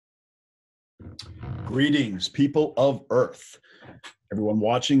Greetings, people of Earth. Everyone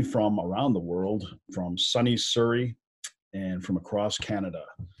watching from around the world, from sunny Surrey and from across Canada.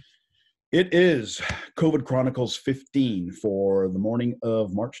 It is COVID Chronicles 15 for the morning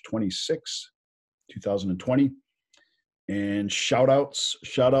of March 26, 2020. And shout out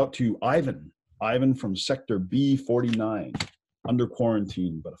to Ivan from Sector B49, under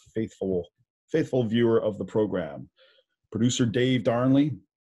quarantine, but a faithful viewer of the program. Producer Dave Darnley,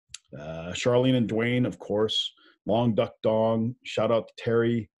 Charlene and Dwayne, of course, Long Duck Dong, shout out to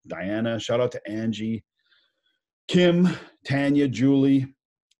Terry, Diana, shout out to Angie, Kim, Tanya, Julie,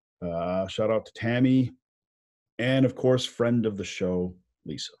 shout out to Tammy, and of course, friend of the show,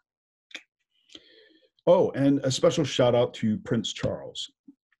 Lisa. Oh, and a special shout out to Prince Charles.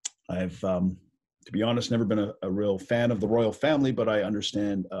 I've, to be honest, never been a real fan of the royal family, but I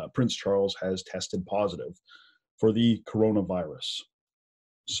understand Prince Charles has tested positive for the coronavirus.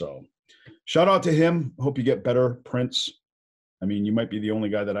 So shout out to him. Hope you get better, Prince. I mean, you might be the only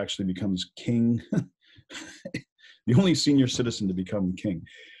guy that actually becomes king. The only senior citizen to become king.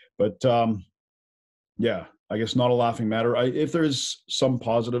 But yeah, I guess not a laughing matter. If there's some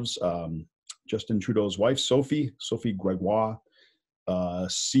positives, Justin Trudeau's wife, Sophie Gregoire,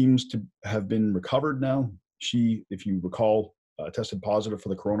 seems to have been recovered now. She, if you recall, tested positive for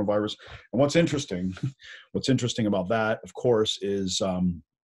the coronavirus. And what's interesting about that, of course, is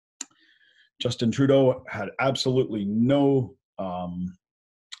Justin Trudeau had absolutely no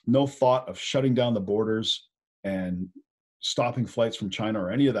thought of shutting down the borders and stopping flights from China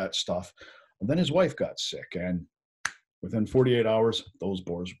or any of that stuff. And then his wife got sick, and within 48 hours, those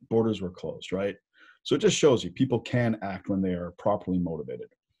borders were closed, right? So it just shows you people can act when they are properly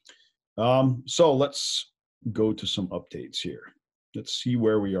motivated. So let's go to some updates here. Let's see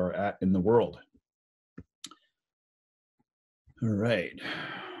where we are at in the world. All right,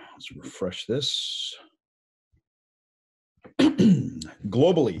 let's refresh this.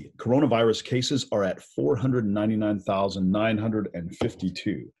 Globally, coronavirus cases are at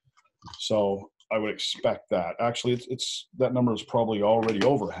 499,952. So I would expect that. Actually, it's that number is probably already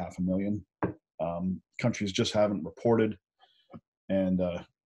over 500,000. Countries just haven't reported, and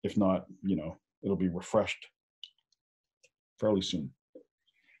if not, it'll be refreshed fairly soon.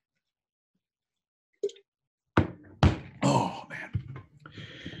 Oh man,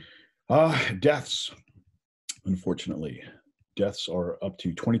 deaths. Unfortunately, deaths are up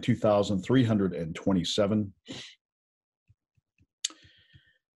to 22,327.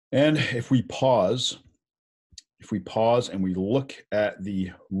 And if we pause and we look at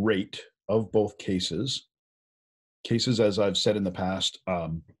the rate of both cases, as I've said in the past,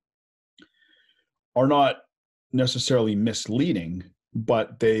 are not necessarily misleading,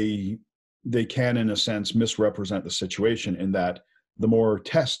 but they can, in a sense, misrepresent the situation in that the more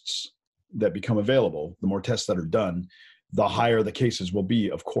tests that become available, the more tests that are done, the higher the cases will be,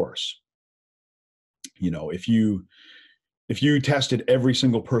 of course. If you tested every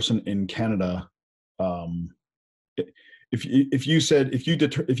single person in Canada, if you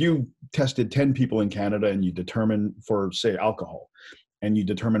tested 10 people in Canada and you determine for, say, alcohol, and you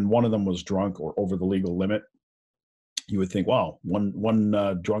determine one of them was drunk or over the legal limit, you would think, wow,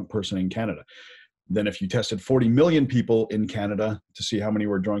 one drunk person in Canada. Then if you tested 40 million people in Canada to see how many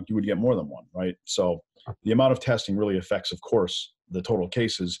were drunk, you would get more than one, right? So the amount of testing really affects, of course, the total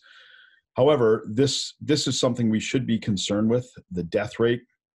cases. However, this is something we should be concerned with, the death rate.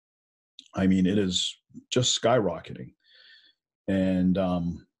 I mean, it is just skyrocketing. And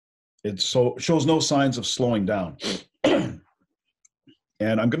it shows no signs of slowing down.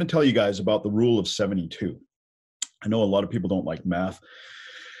 And I'm going to tell you guys about the rule of 72. I know a lot of people don't like math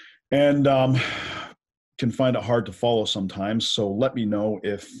and can find it hard to follow sometimes. So let me know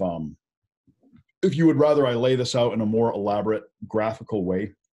if you would rather I lay this out in a more elaborate graphical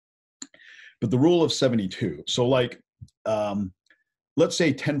way. But the rule of 72. So let's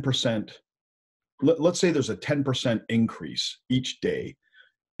say 10%. Let's say there's a 10% increase each day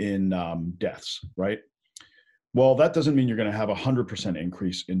in deaths, right? Well, that doesn't mean you're going to have a 100%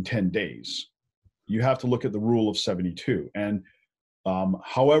 increase in 10 days. You have to look at the rule of 72. And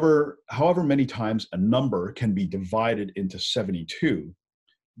however many times a number can be divided into 72,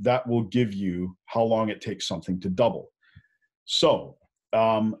 that will give you how long it takes something to double. So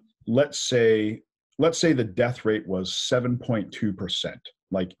let's say the death rate was 7.2%.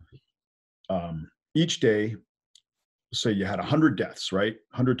 Like each day, say you had 100 deaths, right?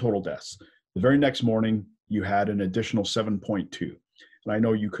 100 total deaths. The very next morning, you had an additional 7.2. And I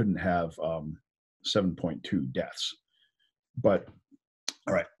know you couldn't have 7.2 deaths, but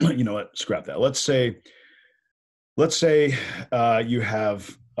all right, you know what? Scrap that. Let's say you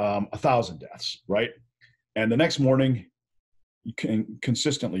have 1,000 deaths, right? And the next morning,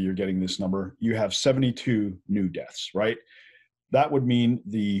 consistently, you're getting this number. You have 72 new deaths, right? That would mean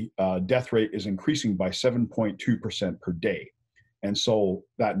the death rate is increasing by 7.2% per day. And so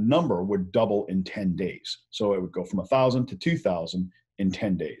that number would double in 10 days. So it would go from 1,000 to 2,000 in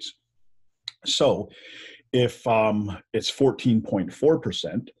 10 days. So if it's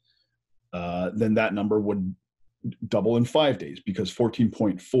 14.4%, then that number would double in 5 days, because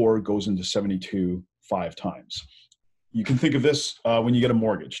 14.4 goes into 72 5 times. You can think of this when you get a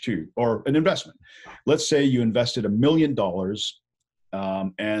mortgage too, or an investment. Let's say you invested $1 million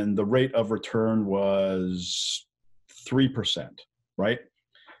and the rate of return was 3%, right?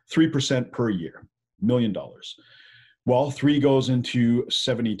 3% per year, $1 million. Well, 3 goes into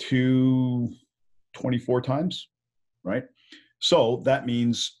 72 24 times, right? So that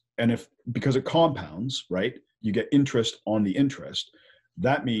means, and if, because it compounds, right, you get interest on the interest,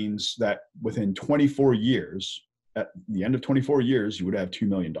 that means that within 24 years, at the end of 24 years, you would have $2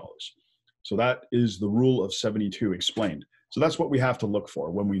 million. So that is the rule of 72 explained. So that's what we have to look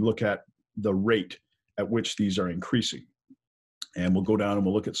for when we look at the rate at which these are increasing. And we'll go down and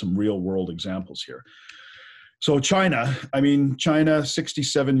we'll look at some real world examples here. So China,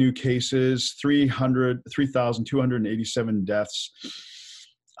 67 new cases, 3,287 deaths.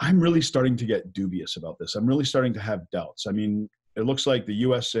 I'm really starting to get dubious about this. I'm really starting to have doubts. I mean, it looks like the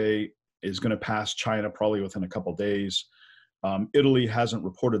USA is going to pass China probably within a couple days. Italy hasn't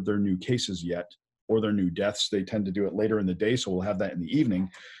reported their new cases yet, or their new deaths. They tend to do it later in the day, so we'll have that in the evening.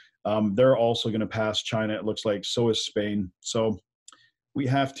 They're also going to pass China, it looks like. So is Spain. So we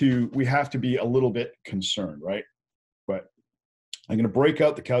have to be a little bit concerned, right? But I'm going to break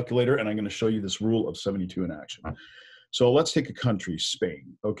out the calculator and I'm going to show you this rule of 72 in action. So let's take a country,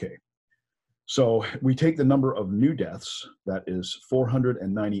 Spain. Okay. So we take the number of new deaths, that is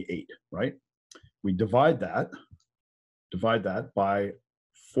 498, right? We divide that by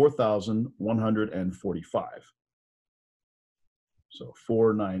 4,145. So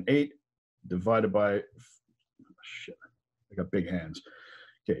 498 divided by, shit, I got big hands.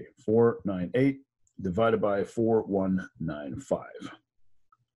 Okay, 498 divided by 4195.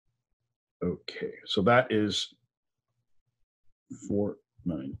 Okay, so that is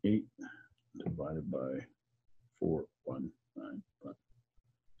 498 divided by 4195.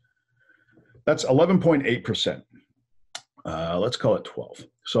 That's 11.8%. Let's call it 12.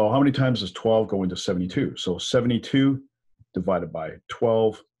 So how many times does 12 go into 72? So 72 divided by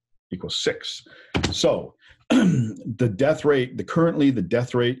 12 equals 6. So the death rate, currently the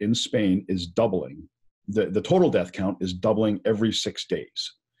death rate in Spain is doubling. The total death count is doubling every 6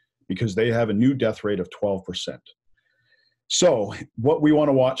 days because they have a new death rate of 12%. So what we want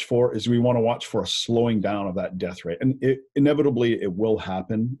to watch for is a slowing down of that death rate. And inevitably it will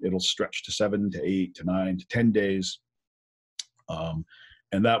happen. It'll stretch to 7 to 8 to 9 to 10 days. And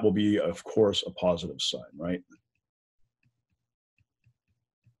that will be, of course, a positive sign, right?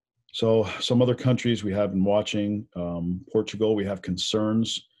 So some other countries we have been watching, Portugal, we have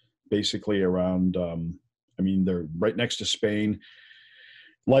concerns basically around, they're right next to Spain.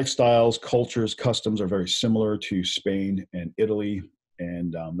 Lifestyles, cultures, customs are very similar to Spain and Italy,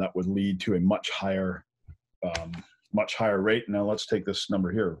 and that would lead to a much higher rate. Now let's take this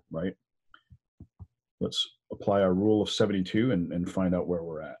number here, right? Let's apply our rule of 72 and find out where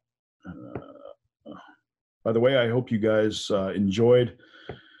we're at. By the way, I hope you guys enjoyed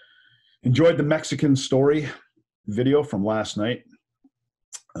the Mexican story video from last night.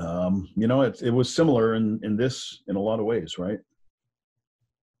 It was similar in a lot of ways, right?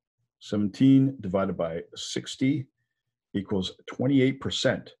 17 divided by 60 equals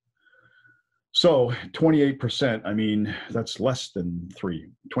 28%. So 28%, that's less than 3.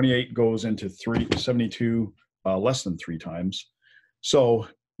 28 goes into 72 less than 3 times. So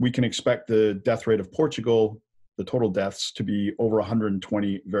we can expect the death rate of Portugal, the total deaths, to be over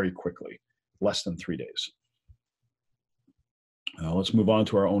 120 very quickly, less than 3 days. Let's move on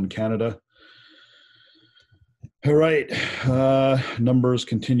to our own Canada. All right, numbers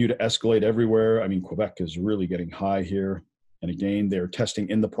continue to escalate everywhere. Quebec is really getting high here. And again, they're testing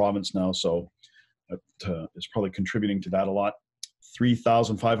in the province now, so that is probably contributing to that a lot.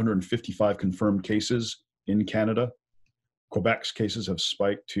 3,555 confirmed cases in Canada. Quebec's cases have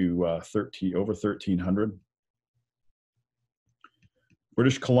spiked to over 1,300.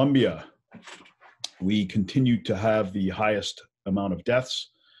 British Columbia, we continue to have the highest amount of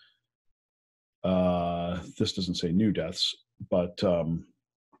deaths. This doesn't say new deaths, but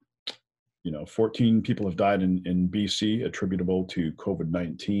 14 people have died in BC attributable to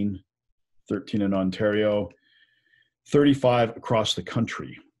COVID-19, 13 in Ontario. 35 across the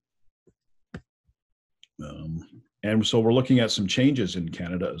country. And so we're looking at some changes in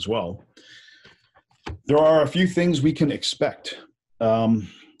Canada as well. There are a few things we can expect.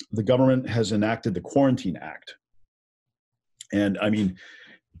 The government has enacted the Quarantine Act. And I mean,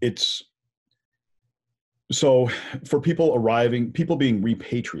 it's so for people being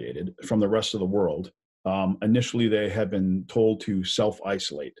repatriated from the rest of the world, initially they had been told to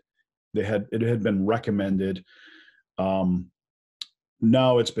self-isolate. It had been recommended.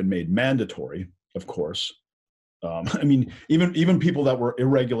 Now it's been made mandatory, of course. I mean, even people that were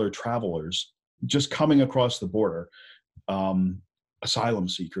irregular travelers just coming across the border, asylum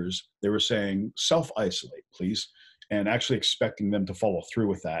seekers, they were saying self-isolate, please, and actually expecting them to follow through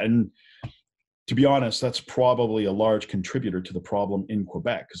with that. And to be honest, that's probably a large contributor to the problem in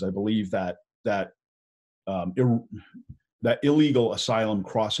Quebec, because I believe that illegal asylum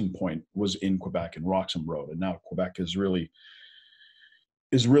crossing point was in Quebec in Roxham Road, and now Quebec is really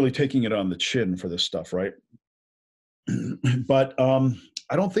taking it on the chin for this stuff, right? But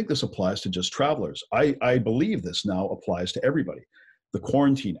I don't think this applies to just travelers. I believe this now applies to everybody, the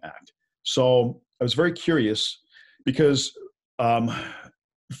Quarantine Act. So I was very curious because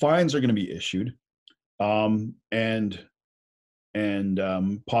fines are going to be issued, and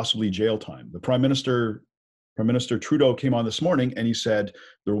possibly jail time. The Prime Minister Trudeau came on this morning and he said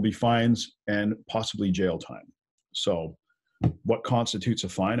there will be fines and possibly jail time. So what constitutes a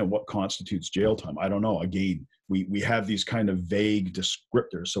fine and what constitutes jail time? I don't know. Again, we have these kind of vague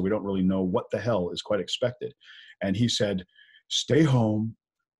descriptors, so we don't really know what the hell is quite expected. And he said, stay home,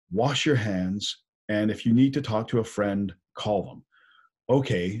 wash your hands, and if you need to talk to a friend, call them.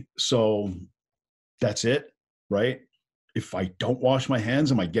 Okay, so that's it, right? If I don't wash my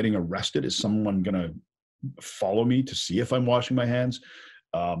hands, am I getting arrested? Is someone going to follow me to see if I'm washing my hands?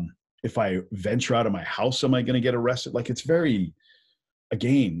 If I venture out of my house, am I going to get arrested? Like, it's very,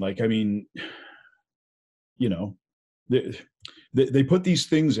 again, like, I mean, you know, they put these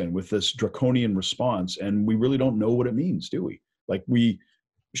things in with this draconian response, and we really don't know what it means, do we? Like,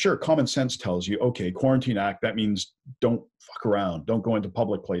 sure, common sense tells you, okay, Quarantine Act, that means don't fuck around, don't go into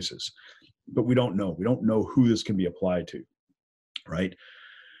public places. But we don't know. We don't know who this can be applied to, right?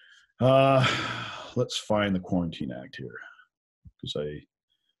 Let's find the Quarantine Act here, because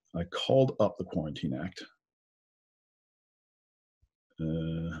I called up the Quarantine Act.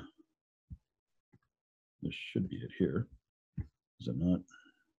 This should be it here. Is it not?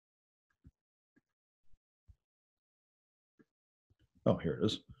 Oh, here it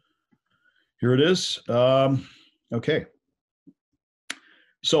is. Here it is. Okay.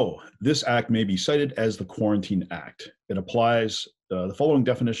 So this act may be cited as the Quarantine Act. It applies, the following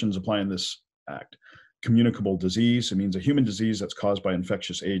definitions apply in this act. Communicable disease, it means a human disease that's caused by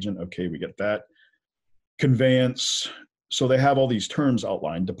infectious agent. Okay, we get that. Conveyance, so they have all these terms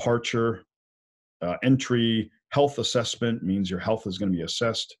outlined. Departure, entry, health assessment, means your health is going to be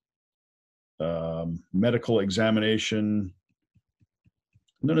assessed. Medical examination,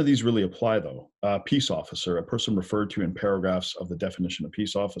 none of these really apply though. Peace officer, a person referred to in paragraphs of the definition of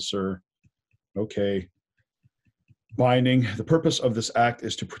peace officer. Okay. Binding, the purpose of this act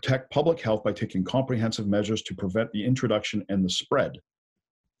is to protect public health by taking comprehensive measures to prevent the introduction and the spread.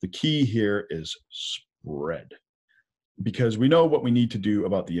 The key here is spread, because we know what we need to do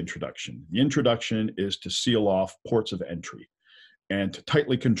about the introduction. The introduction is to seal off ports of entry and to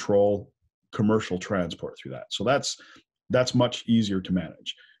tightly control commercial transport through that. So that's much easier to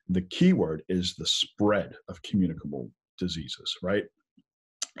manage. The key word is the spread of communicable diseases, right?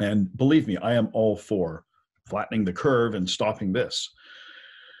 And believe me, I am all for flattening the curve and stopping this.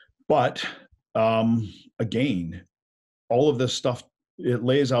 But again, all of this stuff, it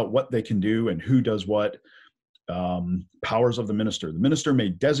lays out what they can do and who does what. Powers of the minister. The minister may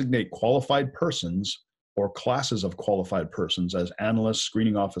designate qualified persons or classes of qualified persons as analysts,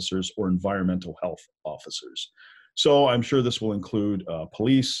 screening officers, or environmental health officers. So I'm sure this will include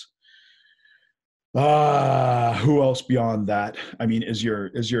police. Who else beyond that? I mean, is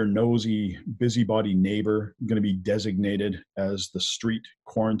your nosy, busybody neighbor going to be designated as the street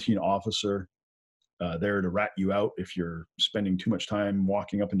quarantine officer, there to rat you out if you're spending too much time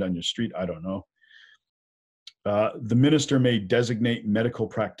walking up and down your street? I don't know. The minister may designate medical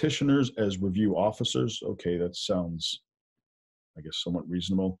practitioners as review officers. Okay, that sounds, I guess, somewhat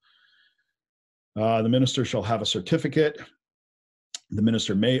reasonable. The minister shall have a certificate. The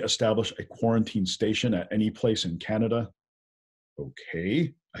minister may establish a quarantine station at any place in Canada.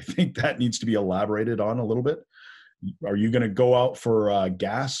 Okay, I think that needs to be elaborated on a little bit. Are you going to go out for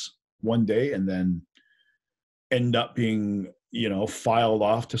gas one day and then end up being, filed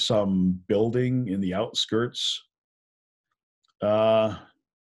off to some building in the outskirts Uh,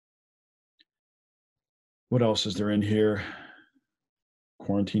 what else is there in here?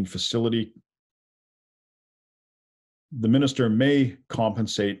 Quarantine facility. The minister may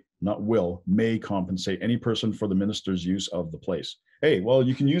compensate, not will, may compensate any person for the minister's use of the place. Hey, well,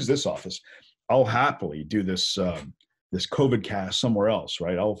 you can use this office. I'll happily do this this COVID cast somewhere else,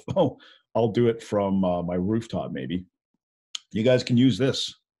 right? I'll do it from my rooftop, maybe. You guys can use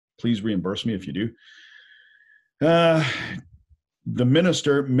this. Please reimburse me if you do. The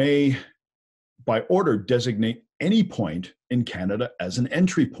minister may, by order, designate any point in Canada as an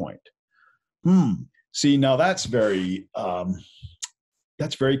entry point. See, now that's very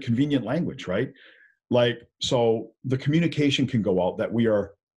convenient language, right? Like, so the communication can go out that we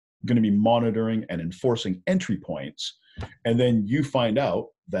are going to be monitoring and enforcing entry points, and then you find out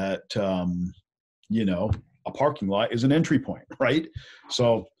that you know, a parking lot is an entry point, right?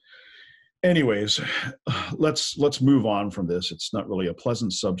 So, anyways, let's move on from this. It's not really a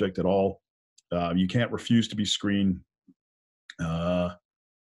pleasant subject at all. You can't refuse to be screened.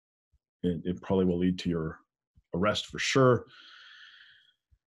 It probably will lead to your arrest for sure.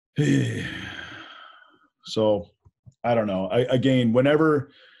 So I don't know. Again,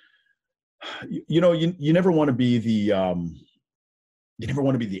 whenever, you know, you never want to be the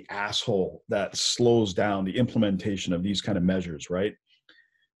asshole that slows down the implementation of these kind of measures, right?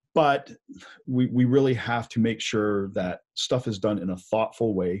 But we really have to make sure that stuff is done in a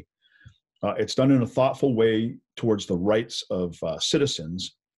thoughtful way. It's done in a thoughtful way towards the rights of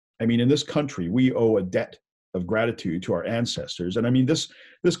citizens. I mean, in this country, we owe a debt of gratitude to our ancestors. And I mean, this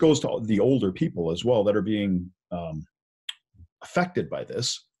goes to the older people as well that are being affected by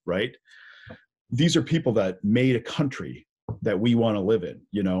this, right? These are people that made a country that we want to live in,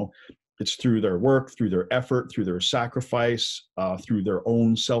 you know. It's through their work, through their effort, through their sacrifice, through their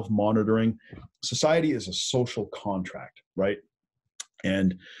own self-monitoring. Society is a social contract, right?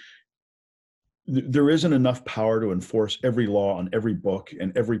 And there isn't enough power to enforce every law on every book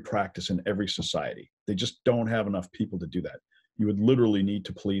and every practice in every society. They just don't have enough people to do that. You would literally need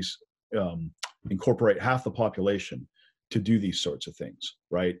to police, incorporate half the population to do these sorts of things,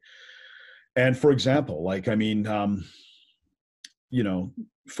 right? And for example, like, I mean, you know,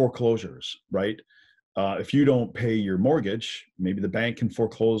 foreclosures, right? If you don't pay your mortgage, maybe the bank can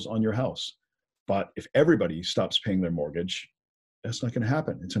foreclose on your house. But if everybody stops paying their mortgage, that's not going to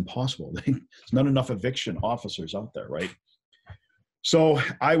happen. It's impossible. There's not enough eviction officers out there, right? So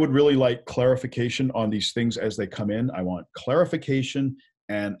I would really like clarification on these things as they come in. I want clarification,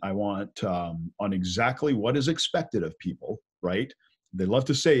 and I want on exactly what is expected of people, right? They love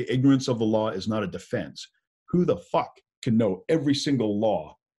to say ignorance of the law is not a defense. Who the fuck can know every single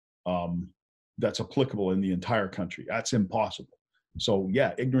law that's applicable in the entire country? That's impossible. So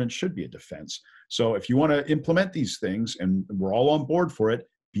yeah, ignorance should be a defense. So if you want to implement these things, and we're all on board for it,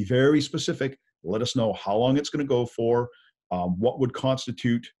 be very specific. Let us know how long it's going to go for, what would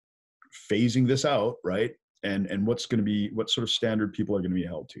constitute phasing this out, right? And what's going to be, what sort of standard people are going to be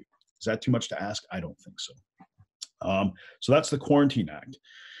held to. Is that too much to ask? I don't think so. So that's the Quarantine Act.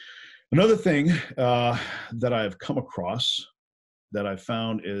 Another thing that I've come across that I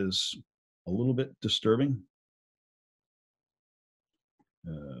found is a little bit disturbing.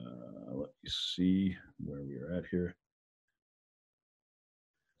 Let me see where we are at here.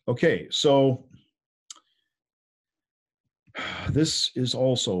 Okay, so this is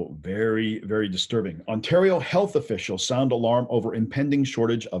also very, very disturbing. Ontario health officials sound alarm over impending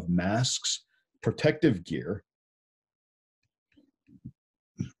shortage of masks, protective gear.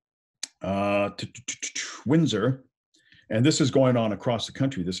 Windsor, and this is going on across the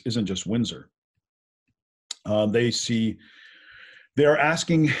country. This isn't just Windsor. They are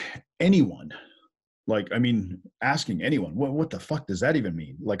asking anyone, like, I mean, asking anyone, what the fuck does that even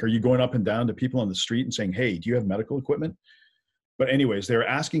mean? Like, are you going up and down to people on the street and saying, hey, do you have medical equipment? But anyways, they're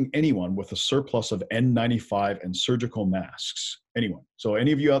asking anyone with a surplus of N95 and surgical masks. Anyone. So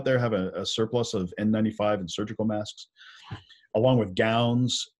any of you out there have a surplus of N95 and surgical masks, along with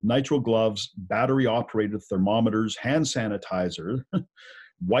gowns, nitrile gloves, battery-operated thermometers, hand sanitizer,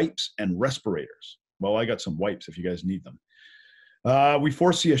 wipes, and respirators. Well, I got some wipes if you guys need them. We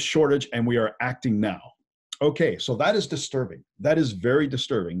foresee a shortage, and we are acting now. Okay, so that is disturbing. That is very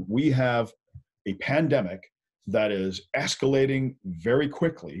disturbing. We have a pandemic that is escalating very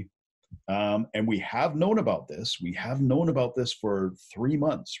quickly, and we have known about this. We have known about this for 3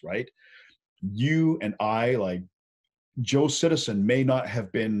 months, right? You and I, like Joe Citizen, may not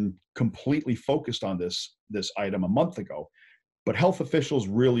have been completely focused on this item a month ago, but health officials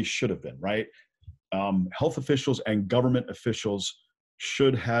really should have been, right? Health officials and government officials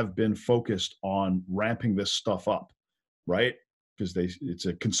should have been focused on ramping this stuff up, right? because it's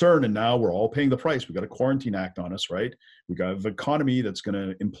a concern, and now we're all paying the price. We got a quarantine act on us, right? We got an economy that's going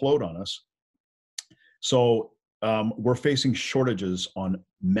to implode on us. So we're facing shortages on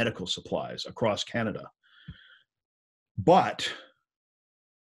medical supplies across Canada. But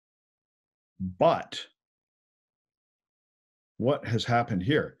what has happened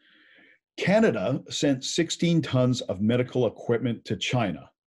here? Canada sent 16 tons of medical equipment to China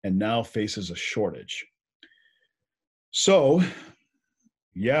and now faces a shortage. So,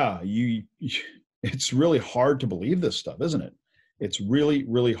 yeah, it's really hard to believe this stuff, isn't it? It's really,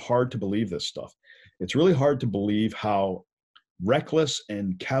 really hard to believe this stuff. It's really hard to believe how reckless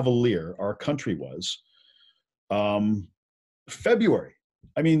and cavalier our country was. February.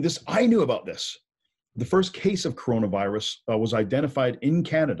 I mean, I knew about this. The first case of coronavirus was identified in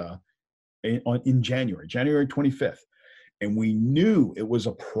Canada in January 25th. And we knew it was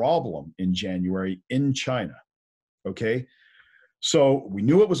a problem in January in China. Okay. So we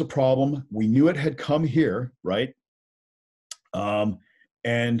knew it was a problem. We knew it had come here, right?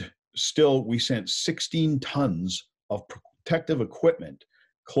 And still we sent 16 tons of protective equipment,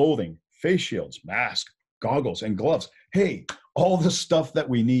 clothing, face shields, masks, goggles, and gloves. Hey, all the stuff that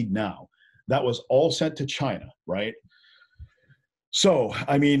we need now, that was all sent to China, right? So,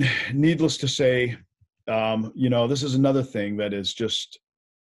 I mean, needless to say, this is another thing that is just,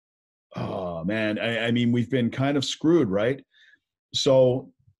 oh man, I mean, we've been kind of screwed, right? So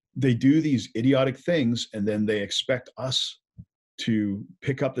they do these idiotic things and then they expect us to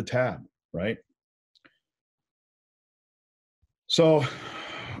pick up the tab, right? So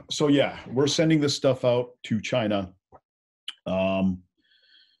yeah, we're sending this stuff out to China. And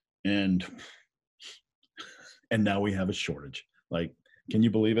now we have a shortage. Like, can you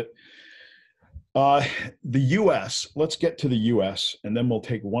believe it? The US, let's get to the US, and then we'll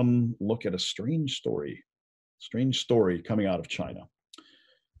take one look at a strange story coming out of China.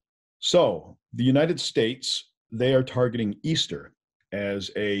 So the United States, they are targeting Easter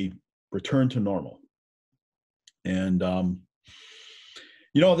as a return to normal. And,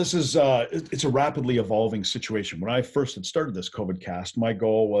 this is, it's a rapidly evolving situation. When I first had started this COVID cast, my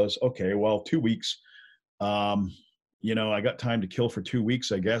goal was, okay, well, 2 weeks, I got time to kill for 2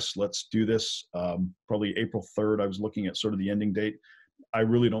 weeks, I guess. Let's do this. Probably April 3rd. I was looking at sort of the ending date. I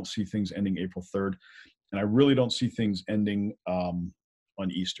really don't see things ending April 3rd. And I really don't see things ending on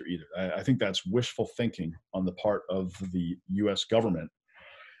Easter either. I think that's wishful thinking on the part of the US government.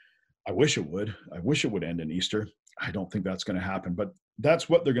 I wish it would. I wish it would end in Easter. I don't think that's going to happen, but that's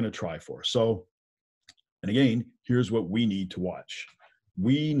what they're going to try for. So, and again, here's what we need to watch.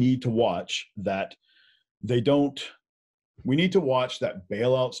 We need to watch that we need to watch that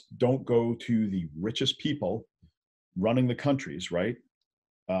bailouts don't go to the richest people running the countries, right?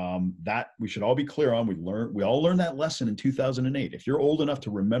 That we should all be clear on. We all learned that lesson in 2008. If you're old enough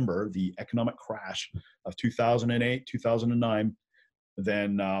to remember the economic crash of 2008, 2009,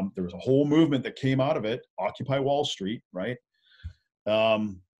 then there was a whole movement that came out of it, Occupy Wall Street, right?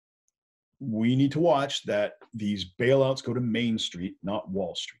 We need to watch that these bailouts go to Main Street, not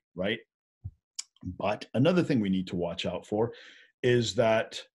Wall Street, right? But another thing we need to watch out for is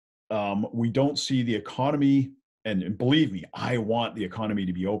that we don't see the economy, and believe me, I want the economy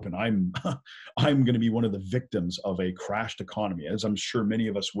to be open. I'm going to be one of the victims of a crashed economy, as I'm sure many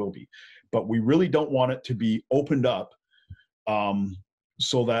of us will be. But we really don't want it to be opened up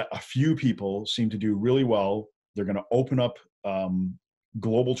so that a few people seem to do really well. They're going to open up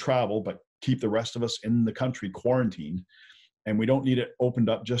global travel, but keep the rest of us in the country quarantined. And we don't need it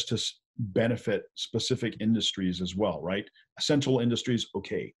opened up just to benefit specific industries as well, right? Essential industries,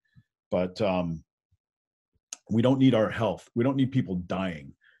 okay. But we don't need our health. We don't need people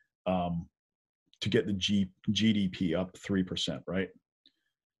dying to get the GDP up 3%, right?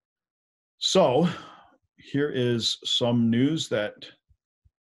 So here is some news that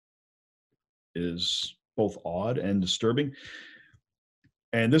is both odd and disturbing.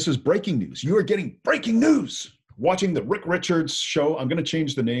 And this is breaking news. You are getting breaking news. Watching the Rick Richards show. I'm going to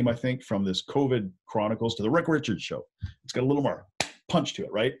change the name, I think, from this COVID Chronicles to the Rick Richards show. It's got a little more punch to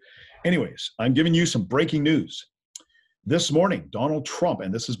it, right? Anyways, I'm giving you some breaking news. This morning, Donald Trump,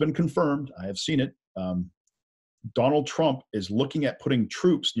 and this has been confirmed, I have seen it, Donald Trump is looking at putting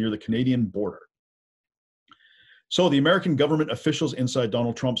troops near the Canadian border. So the American government officials inside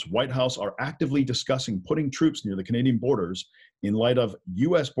Donald Trump's White House are actively discussing putting troops near the Canadian borders in light of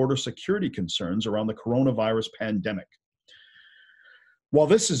U.S. border security concerns around the coronavirus pandemic. Well,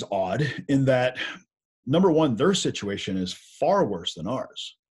 this is odd in that, number one, their situation is far worse than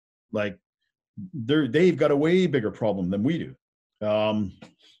ours. Like, they've got a way bigger problem than we do.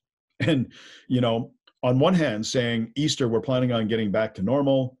 And, on one hand saying Easter, we're planning on getting back to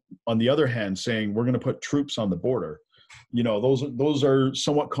normal. On the other hand, saying we're going to put troops on the border. Those are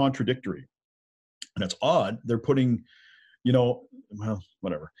somewhat contradictory. And it's odd. They're putting, well,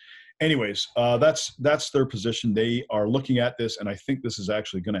 whatever. Anyways, that's their position. They are looking at this, and I think this is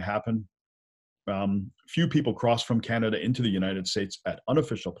actually going to happen. Few people cross from Canada into the United States at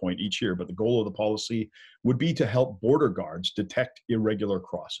unofficial point each year, but the goal of the policy would be to help border guards detect irregular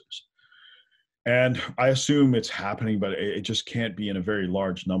crosses. And I assume it's happening, but it just can't be in a very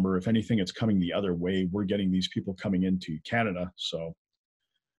large number. If anything, it's coming the other way. We're getting these people coming into Canada. So,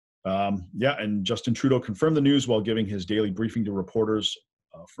 yeah, and Justin Trudeau confirmed the news while giving his daily briefing to reporters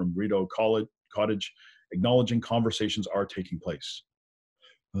from Rideau Cottage, acknowledging conversations are taking place.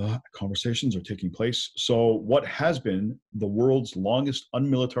 Conversations are taking place. So what has been the world's longest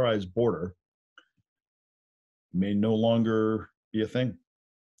unmilitarized border may no longer be a thing.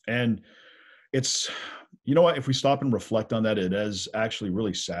 And it's, what, if we stop and reflect on that, it is actually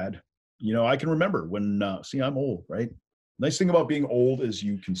really sad. I can remember when, I'm old, right? Nice thing about being old is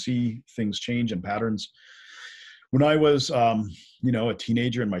you can see things change and patterns. When I was, a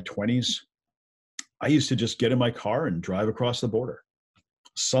teenager in my 20s, I used to just get in my car and drive across the border.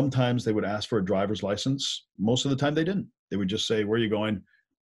 Sometimes they would ask for a driver's license. Most of the time they didn't. They would just say, where are you going?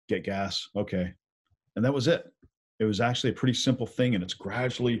 Get gas. Okay. And that was it. It was actually a pretty simple thing. And it's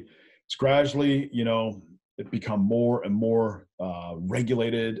gradually, it become more and more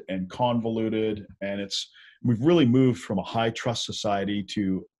regulated and convoluted. And we've really moved from a high trust society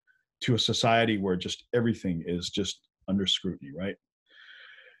to a society where just everything is just under scrutiny, right?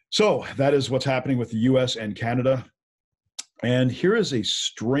 So that is what's happening with the US and Canada. And here is a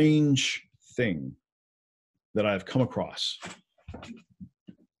strange thing that I've come across. I'm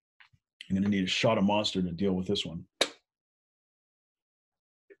going to need a shot of Monster to deal with this one.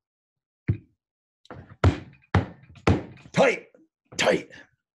 Tight.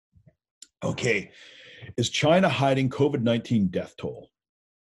 Okay. Is China hiding COVID-19 death toll?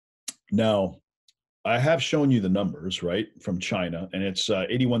 Now, I have shown you the numbers, right, from China, and it's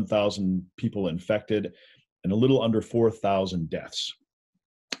 81,000 people infected and a little under 4,000 deaths,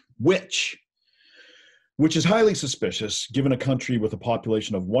 which is highly suspicious given a country with a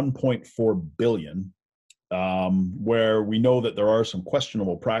population of 1.4 billion, where we know that there are some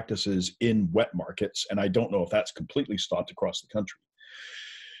questionable practices in wet markets, and I don't know if that's completely stopped across the country.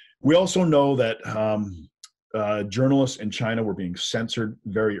 We also know that journalists in China were being censored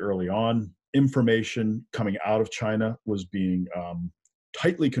very early on. Information coming out of China was being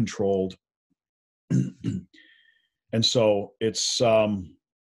tightly controlled. And so it's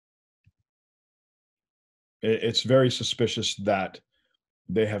very suspicious that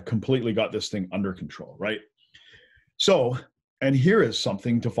they have completely got this thing under control, right? So, and here is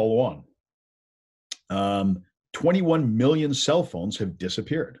something to follow on. 21 million cell phones have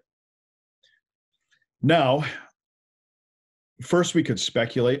disappeared. Now, first we could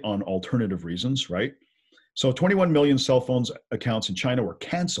speculate on alternative reasons, right? So 21 million cell phones accounts in China were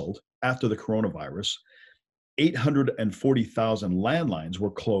canceled after the coronavirus. 840,000 landlines were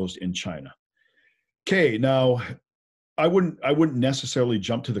closed in China. Okay, now I wouldn't necessarily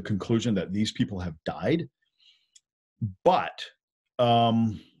jump to the conclusion that these people have died, but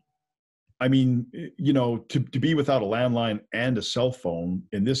I mean, to be without a landline and a cell phone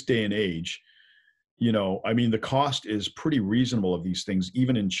in this day and age, I mean, the cost is pretty reasonable of these things,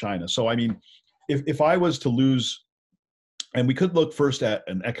 even in China. So, I mean, if I was to lose, and we could look first at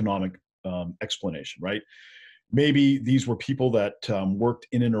an economic explanation, right? Maybe these were people that worked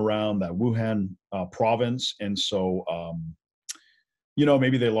in and around that Wuhan province. And so,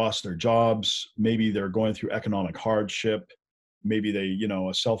 maybe they lost their jobs. Maybe they're going through economic hardship. Maybe they,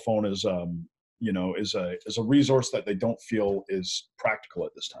 a cell phone is a resource that they don't feel is practical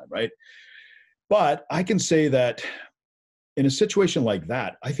at this time, right? But I can say that in a situation like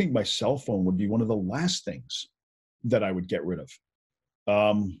that, I think my cell phone would be one of the last things that I would get rid of.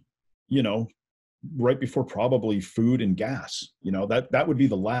 Right before probably food and gas, that would be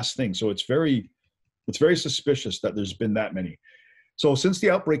the last thing. So it's very suspicious that there's been that many. So since the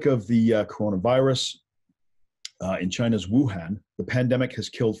outbreak of the coronavirus in China's Wuhan, the pandemic has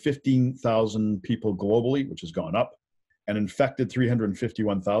killed 15,000 people globally, which has gone up, and infected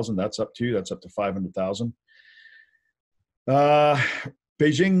 351,000. That's up to 500,000.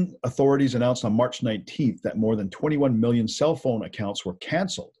 Beijing authorities announced on March 19th that more than 21 million cell phone accounts were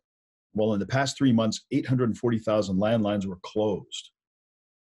canceled. Well, in the past 3 months, 840,000 landlines were closed,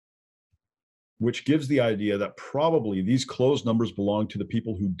 which gives the idea that probably these closed numbers belong to the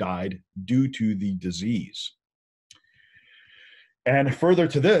people who died due to the disease. And further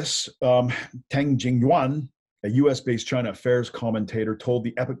to this, Tang Jingyuan, a US-based China affairs commentator, told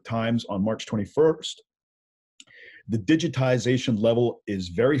the Epoch Times on March 21st, the digitization level is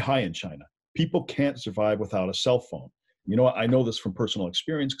very high in China. People can't survive without a cell phone. You know what? I know this from personal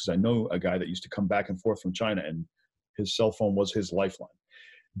experience because I know a guy that used to come back and forth from China, and his cell phone was his lifeline.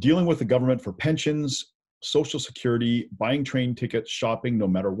 Dealing with the government for pensions, social security, buying train tickets, shopping, no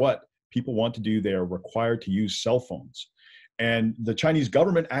matter what people want to do, they are required to use cell phones. And the Chinese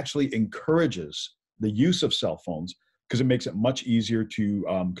government actually encourages the use of cell phones because it makes it much easier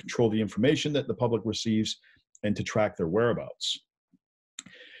to control the information that the public receives and to track their whereabouts.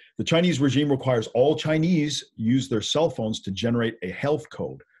 The Chinese regime requires all Chinese use their cell phones to generate a health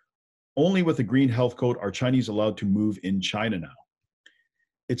code. Only with a green health code are Chinese allowed to move in China now.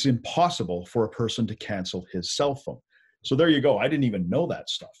 It's impossible for a person to cancel his cell phone. So there you go. I didn't even know that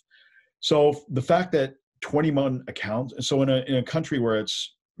stuff. So the fact that 21 accounts, so in a country where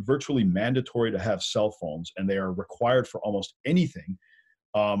it's virtually mandatory to have cell phones and they are required for almost anything,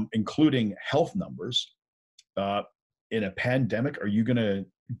 including health numbers, in a pandemic, are you going to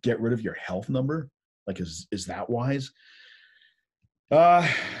get rid of your health number? Like, is that wise?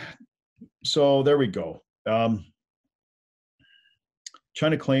 So there we go.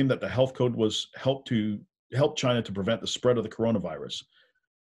 China claimed that the health code was help China to prevent the spread of the coronavirus.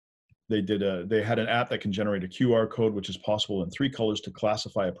 They had an app that can generate a QR code, which is possible in 3 colors to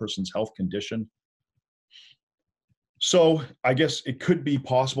classify a person's health condition. So I guess it could be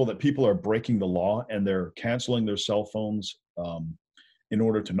possible that people are breaking the law and they're canceling their cell phones in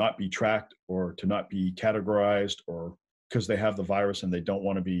order to not be tracked or to not be categorized, or because they have the virus and they don't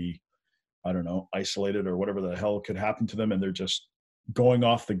want to be, I don't know, isolated or whatever the hell could happen to them, and they're just going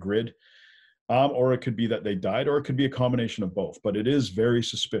off the grid. Or it could be that they died, or it could be a combination of both. But it is very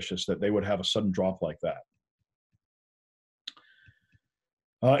suspicious that they would have a sudden drop like that.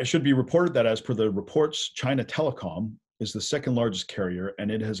 It should be reported that as per the reports, China Telecom is the second largest carrier,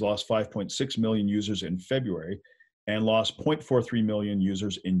 and it has lost 5.6 million users in February and lost 0.43 million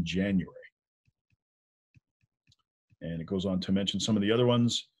users in January. And it goes on to mention some of the other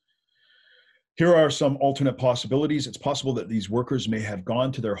ones. Here are some alternate possibilities. It's possible that these workers may have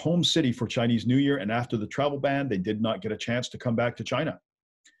gone to their home city for Chinese New Year, and after the travel ban, they did not get a chance to come back to China.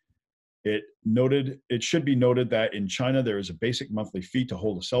 It should be noted that in China, there is a basic monthly fee to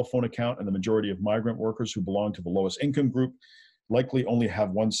hold a cell phone account, and the majority of migrant workers who belong to the lowest income group likely only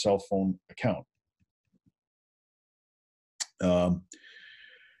have one cell phone account.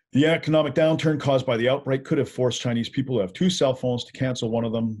 The economic downturn caused by the outbreak could have forced Chinese people who have 2 cell phones to cancel one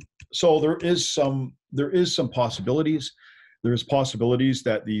of them. So there is some possibilities. There's possibilities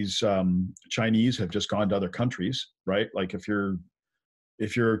that these Chinese have just gone to other countries, right? Like if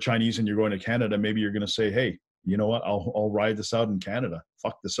you're Chinese and you're going to Canada, maybe you're going to say, hey, you know what? I'll ride this out in Canada.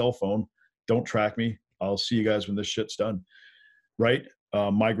 Fuck the cell phone. Don't track me. I'll see you guys when this shit's done, right?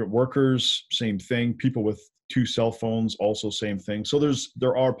 Migrant workers, same thing. People with 2 cell phones, also same thing. So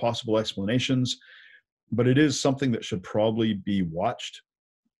there are possible explanations, but it is something that should probably be watched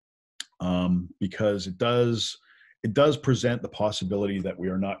because it does present the possibility that we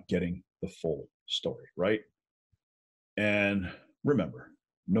are not getting the full story, right? And remember,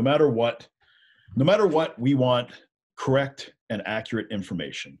 no matter what, we want correct and accurate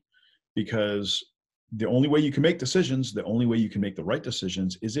information, because the only way you can make decisions, the only way you can make the right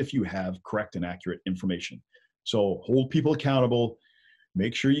decisions is if you have correct and accurate information. So hold people accountable,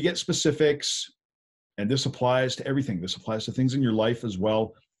 make sure you get specifics, and this applies to everything. This applies to things in your life as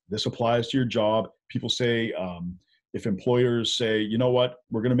well. This applies to your job. People say, if employers say, you know what,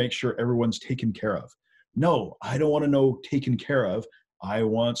 we're going to make sure everyone's taken care of. No, I don't want to know taken care of. I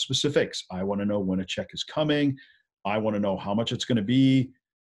want specifics. I want to know when a check is coming. I want to know how much it's going to be.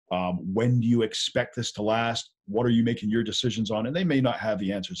 When do you expect this to last? What are you making your decisions on? And they may not have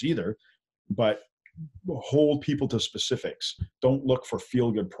the answers either, but hold people to specifics. Don't look for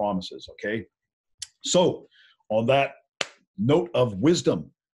feel-good promises, okay? So on that note of wisdom,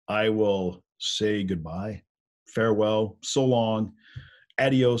 I will say goodbye, farewell, so long,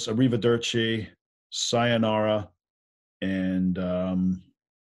 adios, arrivederci, sayonara, and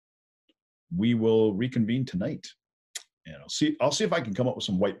we will reconvene tonight. And I'll see if I can come up with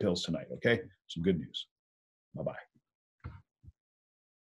some white pills tonight, okay? Some good news. Bye-bye.